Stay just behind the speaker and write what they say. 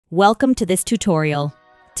Welcome to this tutorial.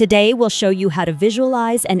 Today we'll show you how to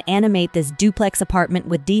visualize and animate this duplex apartment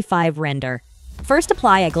with D5 render. First,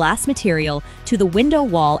 apply a glass material to the window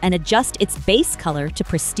wall and adjust its base color to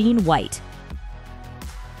pristine white.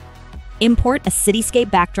 Import a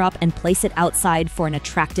cityscape backdrop and place it outside for an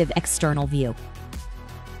attractive external view.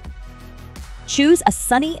 Choose a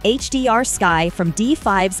sunny HDR sky from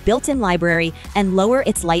D5's built-in library and lower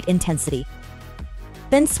its light intensity.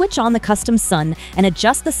 Then switch on the custom sun and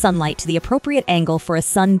adjust the sunlight to the appropriate angle for a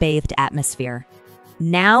sun-bathed atmosphere.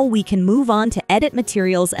 Now we can move on to edit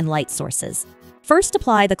materials and light sources. First,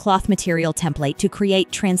 apply the cloth material template to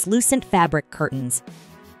create translucent fabric curtains.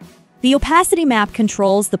 The opacity map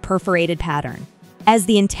controls the perforated pattern. As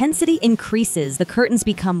the intensity increases, the curtains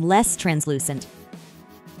become less translucent.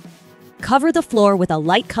 Cover the floor with a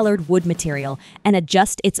light-colored wood material and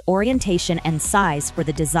adjust its orientation and size for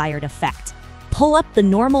the desired effect. Pull up the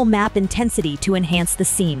normal map intensity to enhance the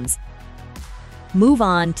seams. Move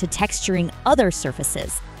on to texturing other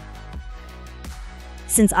surfaces.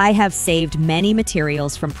 Since I have saved many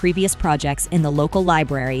materials from previous projects in the local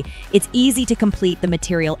library, it's easy to complete the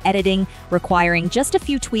material editing, requiring just a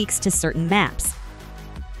few tweaks to certain maps.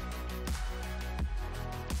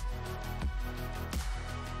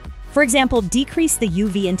 For example, decrease the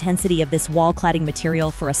UV intensity of this wall cladding material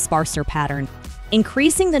for a sparser pattern.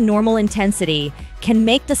 Increasing the normal intensity can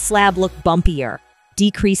make the slab look bumpier.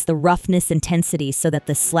 Decrease the roughness intensity so that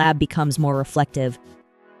the slab becomes more reflective.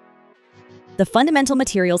 The fundamental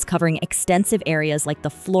materials covering extensive areas like the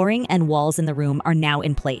flooring and walls in the room are now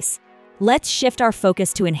in place. Let's shift our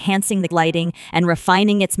focus to enhancing the lighting and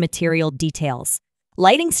refining its material details.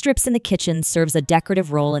 Lighting strips in the kitchen serves a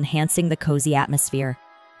decorative role enhancing the cozy atmosphere.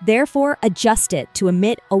 Therefore, adjust it to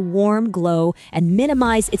emit a warm glow and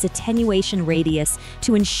minimize its attenuation radius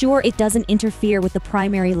to ensure it doesn't interfere with the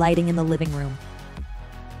primary lighting in the living room.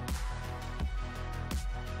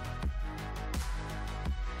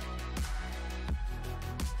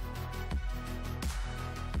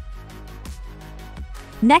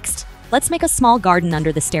 Next, let's make a small garden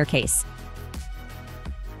under the staircase.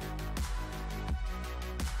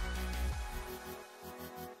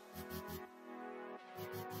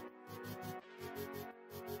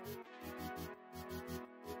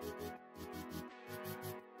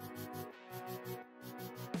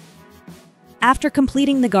 After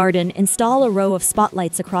completing the garden, install a row of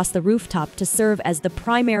spotlights across the rooftop to serve as the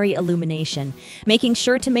primary illumination, making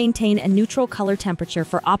sure to maintain a neutral color temperature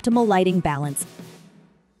for optimal lighting balance.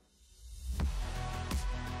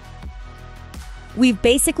 We've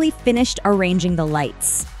basically finished arranging the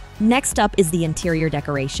lights. Next up is the interior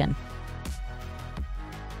decoration.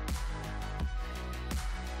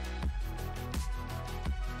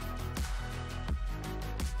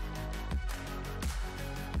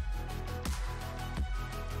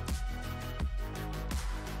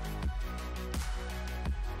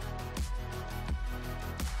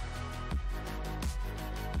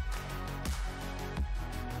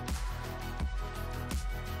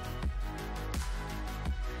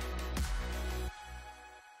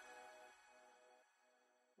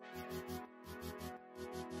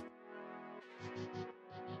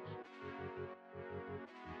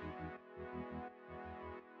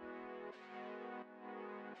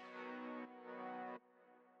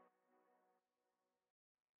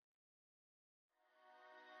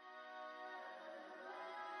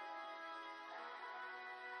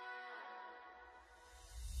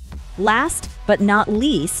 Last but not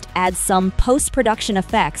least, add some post-production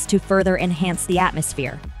effects to further enhance the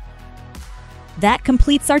atmosphere. That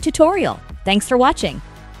completes our tutorial. Thanks for watching.